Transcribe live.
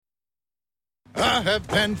I have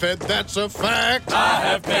PenFed, that's a fact. I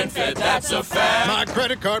have PenFed, that's a fact. My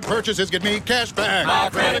credit card purchases get me cash back. My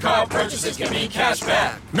credit card purchases give me cash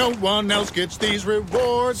back. No one else gets these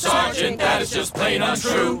rewards. Sergeant, that is just plain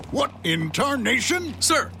untrue. What in tarnation?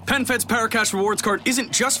 Sir, PenFed's Paracash Rewards Card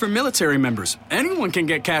isn't just for military members. Anyone can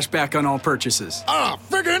get cash back on all purchases. Ah,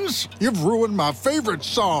 Figgins, you've ruined my favorite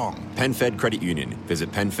song. PenFed Credit Union.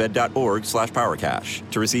 Visit PenFed.org/PowerCash.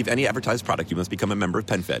 To receive any advertised product, you must become a member of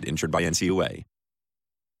PenFed, insured by NCUA.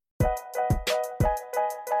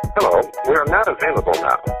 Hello, we are not available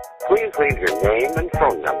now. Please leave your name and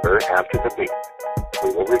phone number after the beep.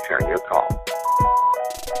 We will return your call.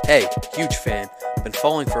 Hey, huge fan. Been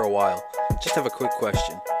following for a while. Just have a quick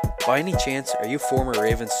question. By any chance, are you former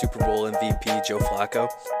Ravens Super Bowl MVP Joe Flacco?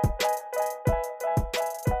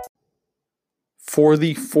 For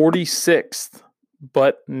the 46th,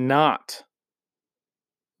 but not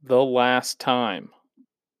the last time,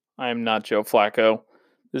 I am not Joe Flacco.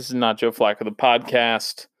 This is not Joe Flacco, the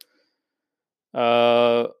podcast.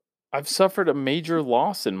 I've suffered a major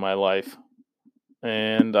loss in my life,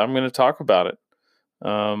 and I'm going to talk about it.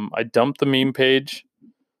 I dumped the meme page.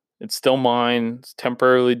 It's still mine. It's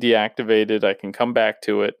temporarily deactivated. I can come back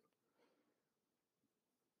to it,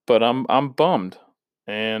 but I'm bummed,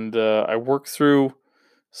 and I work through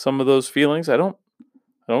some of those feelings. I don't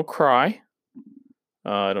cry.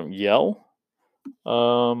 I don't yell.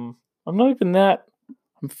 I'm not even that.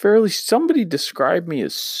 Somebody described me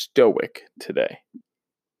as stoic today,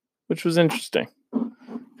 which was interesting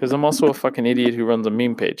because I'm also a fucking idiot who runs a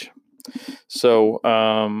meme page. So,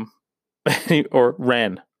 or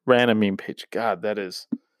ran a meme page. God,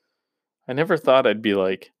 I never thought I'd be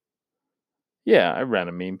like, yeah, I ran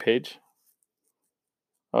a meme page.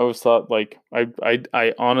 I always thought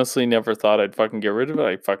I honestly never thought I'd fucking get rid of it.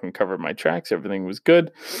 I fucking covered my tracks. Everything was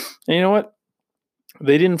good. And you know what?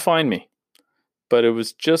 They didn't find me. But it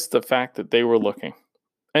was just the fact that they were looking.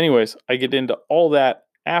 Anyways, I get into all that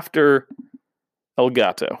after El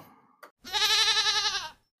Gato.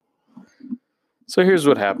 So here's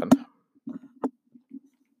what happened.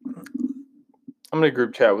 I'm in a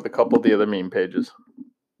group chat with a couple of the other meme pages.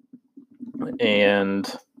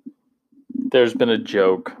 And there's been a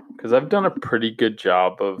joke, because I've done a pretty good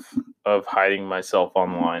job of hiding myself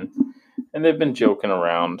online. And they've been joking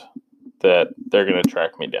around that they're going to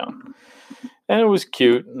track me down. And it was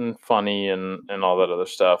cute and funny and all that other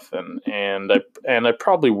stuff. And I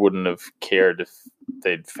probably wouldn't have cared if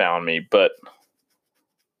they'd found me, but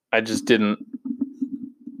I just didn't,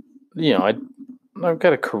 I've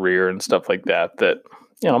got a career and stuff like that,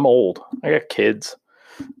 I'm old. I got kids.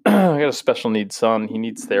 I got a special needs son. He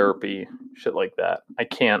needs therapy, shit like that. I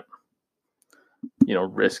can't,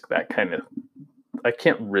 risk that I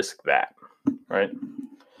can't risk that. Right.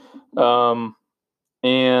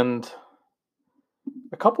 And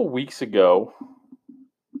a couple weeks ago,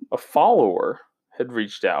 a follower had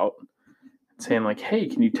reached out saying like, hey,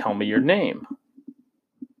 can you tell me your name?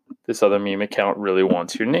 This other meme account really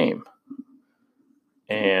wants your name.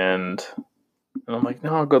 And I'm like,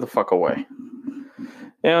 no, I'll go the fuck away.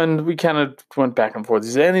 And we kind of went back and forth.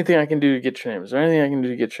 Is there anything I can do to get your name? Is there anything I can do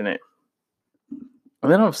to get your name?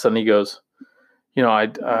 And then all of a sudden he goes,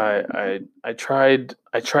 I tried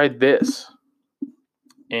this.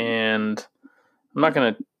 And I'm not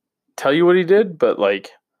going to tell you what he did, but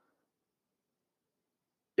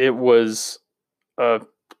it was a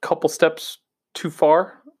couple steps too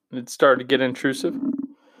far. It started to get intrusive.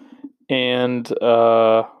 And it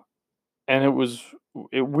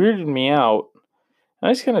weirded me out. And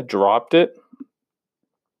I just kind of dropped it.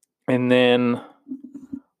 And then,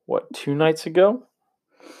 2 nights ago?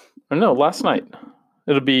 Or no, last night.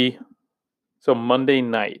 So Monday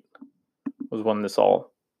night was when this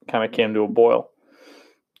all kind of came to a boil.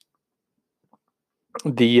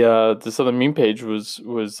 This other meme page was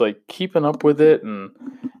keeping up with it, and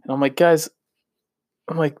I'm like, guys,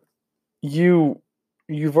 you've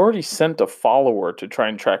already sent a follower to try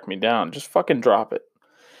and track me down. Just fucking drop it.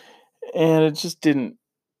 And it just didn't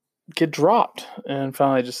get dropped. And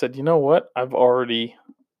finally I just said, you know what? I've already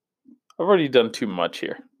done too much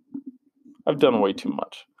here. I've done way too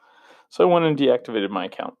much. So I went and deactivated my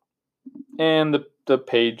account. And the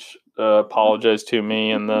page apologized to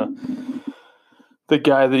me, and the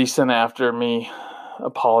guy that he sent after me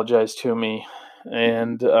apologized to me,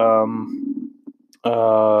 and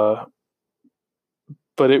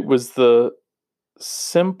but it was the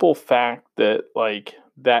simple fact that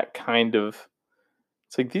that kind of,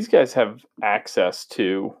 it's like these guys have access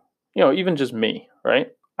to, even just me,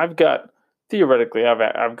 right? I've got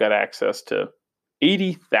access to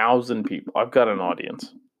 80,000 people. I've got an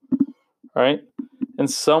audience, right? And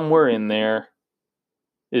somewhere in there,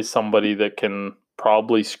 is somebody that can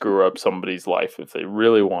probably screw up somebody's life if they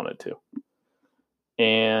really wanted to.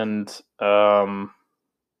 And, I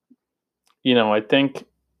think,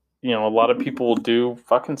 a lot of people will do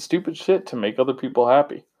fucking stupid shit to make other people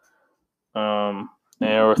happy.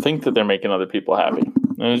 Or think that they're making other people happy.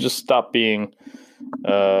 And it just stopped being,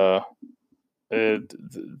 it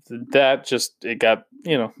got,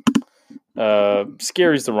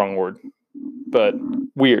 scary is the wrong word, but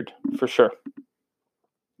weird for sure.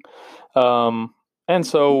 And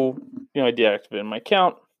so, I deactivated my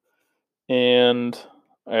account, and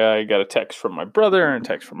I got a text from my brother and a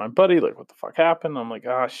text from my buddy, like, what the fuck happened? I'm like,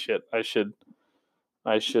 shit, I should,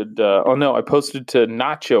 I posted to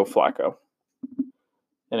Nacho Flacco,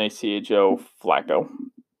 Nacho Flacco,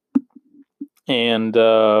 and,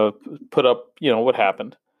 put up, what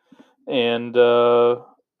happened. And, the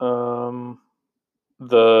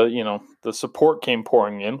support came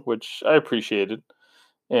pouring in, which I appreciated,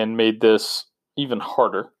 and made this even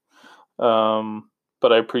harder.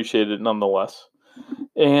 But I appreciated it nonetheless.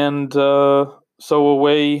 And so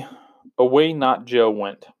away Not Joe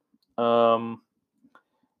went. And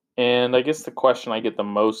I guess the question I get the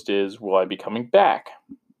most is, will I be coming back?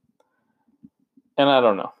 And I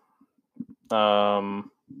don't know.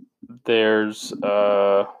 There's,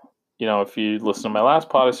 if you listen to my last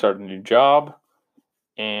pod, I started a new job.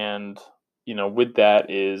 And, with that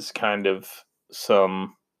is kind of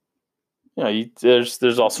some,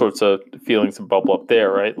 there's all sorts of feelings that bubble up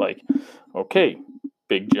there, right? Like, okay,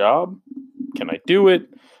 big job. Can I do it?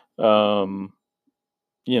 Am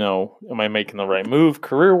I making the right move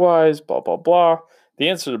career-wise? Blah, blah, blah. The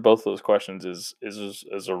answer to both those questions is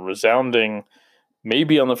a resounding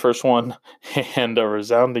maybe on the first one and a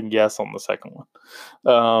resounding yes on the second one.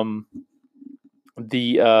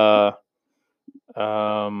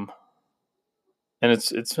 And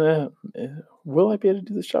it's will I be able to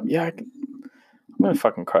do this job? Yeah, I'm going to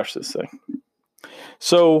fucking crush this thing.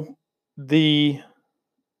 So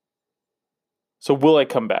will I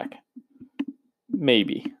come back?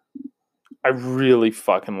 Maybe. I really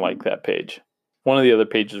fucking like that page. One of the other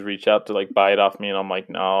pages reached out to like buy it off me, and I'm like,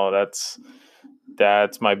 no, that's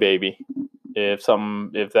my baby. I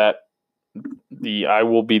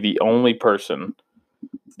will be the only person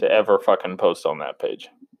to ever fucking post on that page.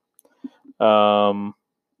 But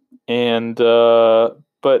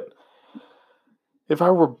if I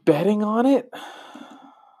were betting on it,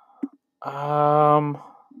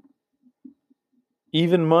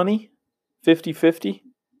 even money, 50-50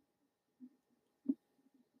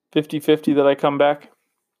 that I come back.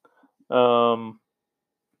 And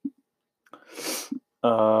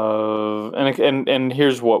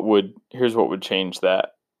here's what would change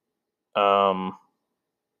that. And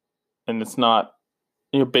it's not,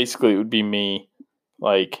 basically it would be me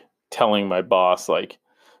like telling my boss, like,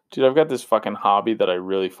 dude, I've got this fucking hobby that I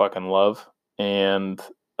really fucking love. And,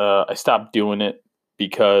 I stopped doing it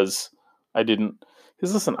because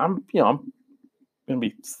listen, I'm going to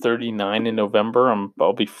be 39 in November.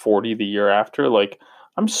 I'll be 40 the year after. Like,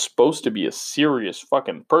 I'm supposed to be a serious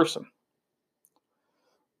fucking person.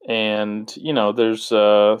 And, there's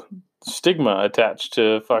a stigma attached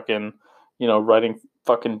to fucking, writing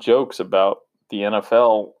fucking jokes about the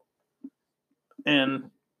NFL and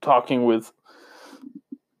talking with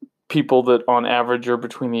people that on average are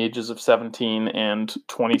between the ages of 17 and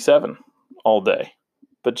 27 all day,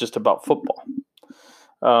 but just about football.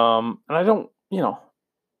 And I don't,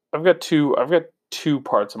 I've got two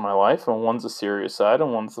parts of my life, and one's the serious side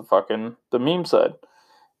and one's the meme side.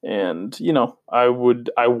 And, I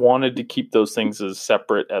wanted to keep those things as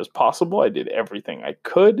separate as possible. I did everything I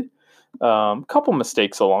could. A couple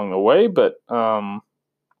mistakes along the way, but,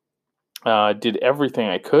 did everything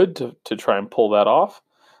I could to try and pull that off.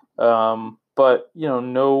 But,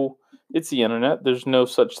 it's the internet. There's no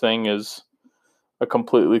such thing as a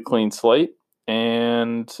completely clean slate.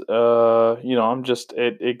 And,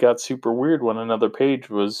 it got super weird when another page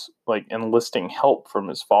was like enlisting help from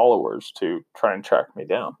his followers to try and track me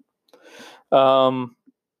down. So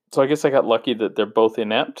I guess I got lucky that they're both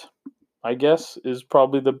inept, I guess, is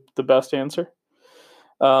probably the best answer.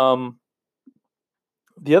 The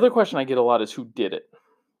other question I get a lot is who did it?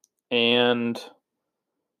 And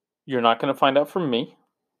you're not going to find out from me.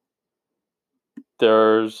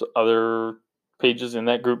 There's other pages in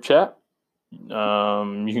that group chat. You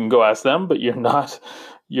can go ask them, but you're not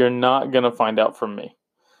going to find out from me.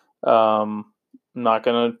 I'm not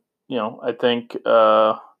going to, I think,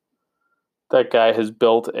 that guy has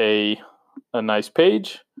built a nice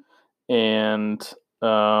page, and,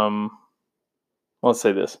 let's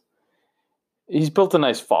say this. He's built a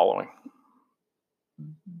nice following.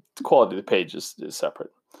 The quality of the page is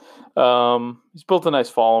separate. He's built a nice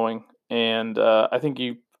following, and I think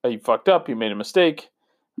he fucked up. He made a mistake.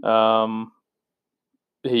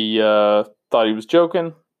 He thought he was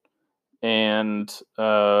joking, and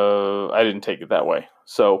I didn't take it that way.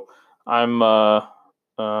 So I'm not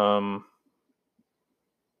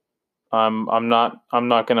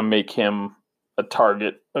going to make him a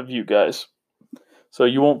target of you guys. So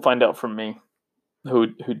you won't find out from me who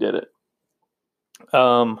did it.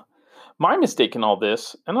 My mistake in all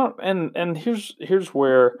this, and here's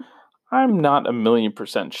where I'm not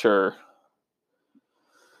 1,000,000% sure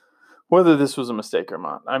whether this was a mistake or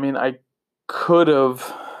not. I mean, I could have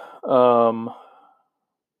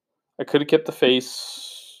kept the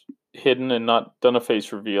face hidden and not done a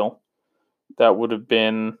face reveal. That would have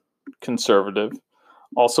been conservative.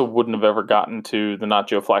 Also, wouldn't have ever gotten to the Not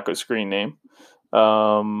Joe Flacco screen name.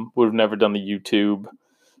 Would have never done the YouTube.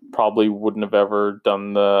 Probably wouldn't have ever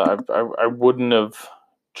done I wouldn't have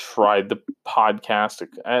tried the podcast.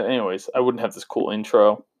 Anyways, I wouldn't have this cool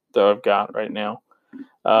intro that I've got right now.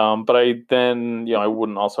 But I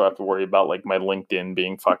wouldn't also have to worry about like my LinkedIn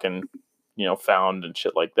being fucking, found and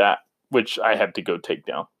shit like that, which I had to go take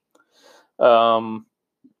down.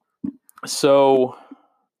 So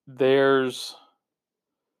there's,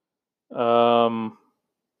 I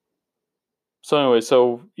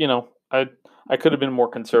could have been more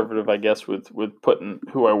conservative, I guess, with putting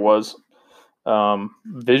who I was,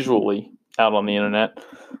 visually out on the internet,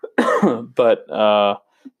 but,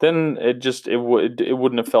 then it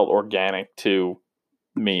wouldn't have felt organic to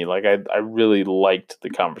me. Like I really liked the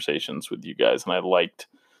conversations with you guys, and I liked,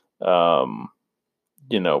 I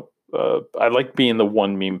liked being the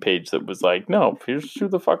one meme page that was like, no, here's who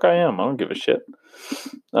the fuck I am. I don't give a shit.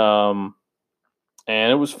 And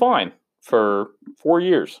it was fine for 4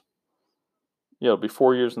 years. It'll be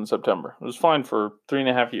 4 years in September. It was fine for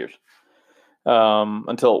 3.5 years,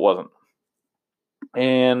 until it wasn't.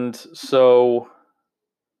 And so,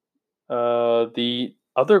 the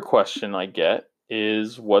other question I get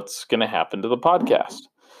is what's going to happen to the podcast.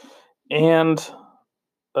 And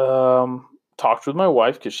talked with my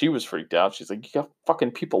wife because she was freaked out. She's like, you got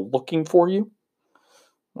fucking people looking for you?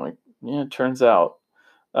 I'm like, yeah, it turns out.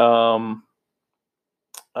 So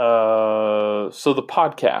the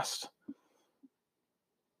podcast.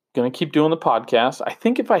 Going to keep doing the podcast. I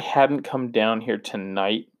think if I hadn't come down here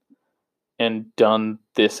tonight and done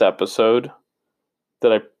this episode,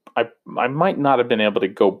 that I might not have been able to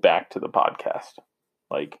go back to the podcast.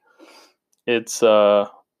 Like it's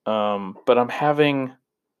but I'm having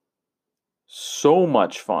so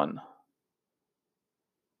much fun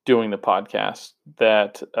doing the podcast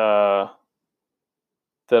that I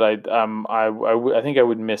think I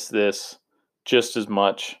would miss this just as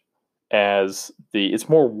much as it's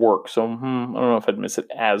more work. So I don't know if I'd miss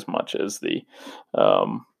it as much as the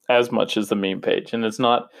meme page. And it's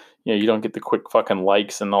not, you don't get the quick fucking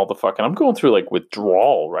likes and all the fucking, I'm going through like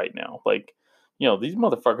withdrawal right now. Like, these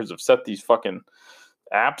motherfuckers have set these fucking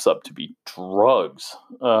apps up to be drugs.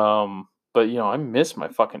 But I miss my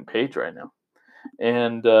fucking page right now.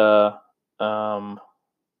 And, so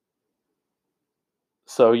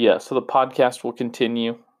the podcast will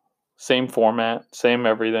continue. Same format, same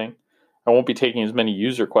everything. I won't be taking as many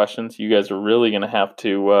user questions. You guys are really going to have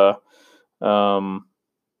to,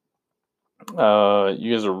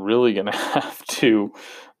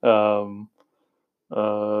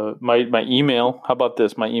 my email, how about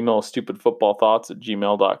this? My email is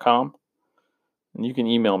stupidfootballthoughts@gmail.com. And you can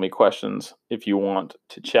email me questions if you want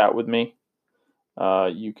to chat with me.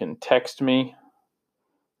 You can text me.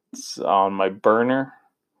 It's on my burner.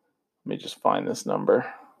 Let me just find this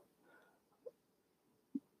number.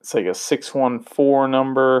 It's like a 614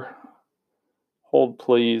 number. Hold,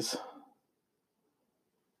 please.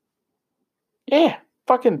 Yeah,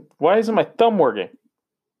 fucking, why isn't my thumb working?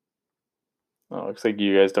 Oh, looks like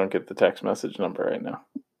you guys don't get the text message number right now.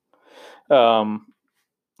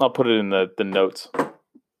 I'll put it in the notes.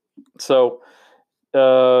 So,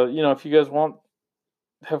 if you guys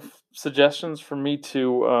have suggestions for me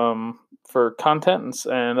to, for content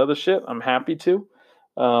and other shit, I'm happy to.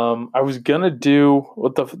 I was gonna do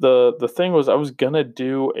what the thing was. I was gonna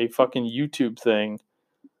do a fucking YouTube thing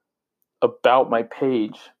about my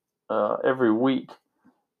page every week,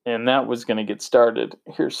 and that was gonna get started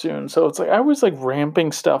here soon. So it's like I was like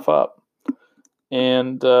ramping stuff up,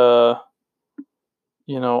 and the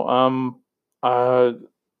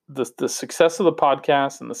success of the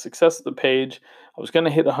podcast and the success of the page. I was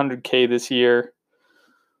gonna hit 100K this year.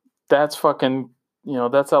 That's fucking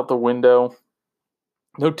that's out the window.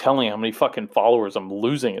 No telling how many fucking followers I'm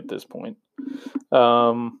losing at this point.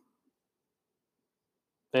 If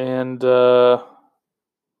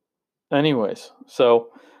Anyways, so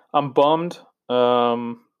I'm bummed,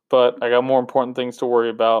 but I got more important things to worry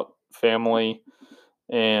about, family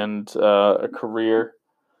and a career.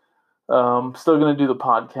 Still going to do the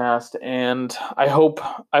podcast, and I hope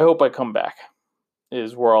I come back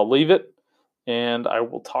is where I'll leave it, and I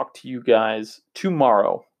will talk to you guys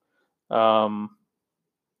tomorrow. Oh,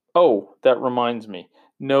 that reminds me.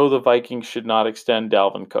 No, the Vikings should not extend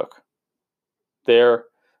Dalvin Cook. There,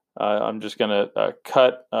 I'm just going to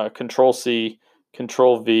cut Control-C,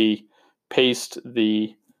 Control-V, paste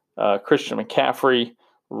the Christian McCaffrey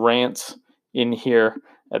rants in here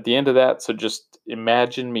at the end of that. So just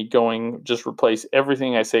imagine me just replace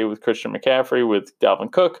everything I say with Christian McCaffrey with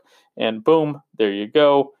Dalvin Cook, and boom, there you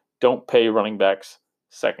go. Don't pay running backs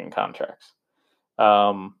second contracts.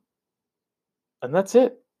 And that's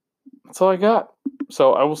it. That's all I got.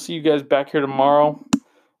 So I will see you guys back here tomorrow.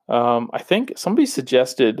 I think somebody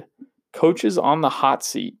suggested coaches on the hot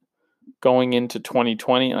seat going into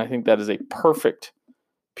 2020, and I think that is a perfect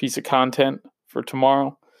piece of content for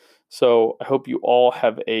tomorrow. So I hope you all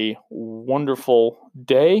have a wonderful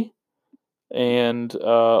day, and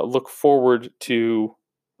look forward to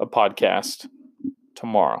a podcast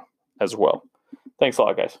tomorrow as well. Thanks a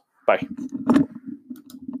lot, guys. Bye.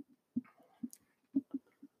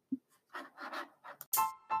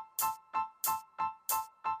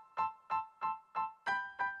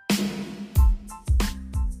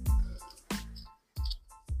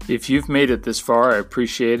 If you've made it this far, I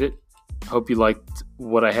appreciate it. Hope you liked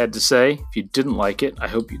what I had to say. If you didn't like it, I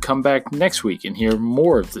hope you come back next week and hear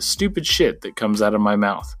more of the stupid shit that comes out of my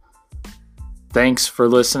mouth. Thanks for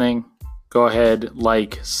listening. Go ahead,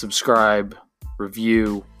 like, subscribe,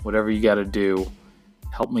 review, whatever you got to do.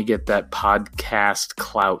 Help me get that podcast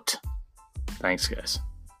clout. Thanks, guys.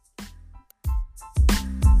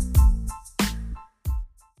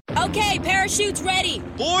 Okay, parachutes ready.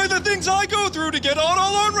 Boy, the things I go through to get auto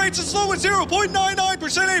loan rates as low as 0.99%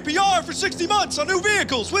 APR for 60 months on new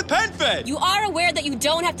vehicles with PenFed. You are aware that you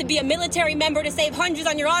don't have to be a military member to save hundreds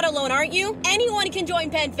on your auto loan, aren't you? Anyone can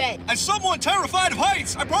join PenFed. As someone terrified of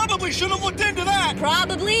heights, I probably should have looked into that.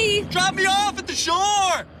 Probably. Drop me off at the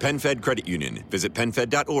shore. PenFed Credit Union. Visit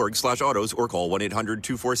PenFed.org/autos or call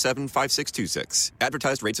 1-800-247-5626.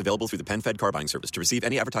 Advertised rates available through the PenFed car buying service. To receive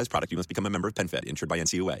any advertised product, you must become a member of PenFed, insured by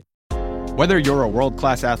NCUA. Whether you're a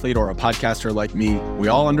world-class athlete or a podcaster like me, we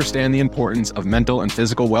all understand the importance of mental and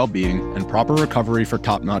physical well-being and proper recovery for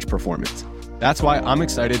top-notch performance. That's why I'm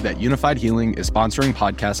excited that Unified Healing is sponsoring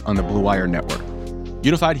podcasts on the Blue Wire Network.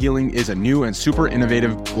 Unified Healing is a new and super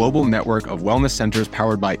innovative global network of wellness centers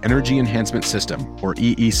powered by Energy Enhancement System, or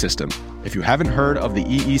EE System. If you haven't heard of the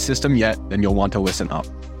EE System yet, then you'll want to listen up.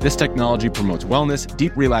 This technology promotes wellness,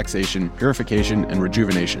 deep relaxation, purification, and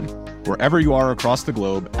rejuvenation. Wherever you are across the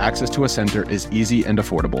globe, access to a center is easy and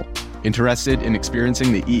affordable. Interested in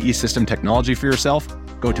experiencing the EE System technology for yourself?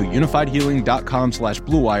 Go to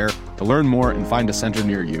unifiedhealing.com/bluewire to learn more and find a center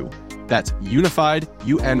near you. That's unified,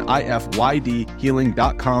 UNIFYD,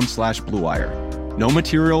 healing.com/bluewire. No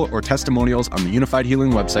material or testimonials on the Unified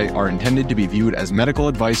Healing website are intended to be viewed as medical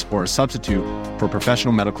advice or a substitute for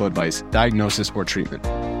professional medical advice, diagnosis, or treatment.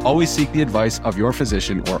 Always seek the advice of your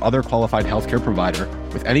physician or other qualified healthcare provider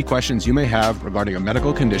with any questions you may have regarding a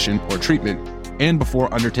medical condition or treatment and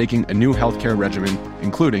before undertaking a new healthcare regimen,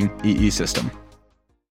 including EE System.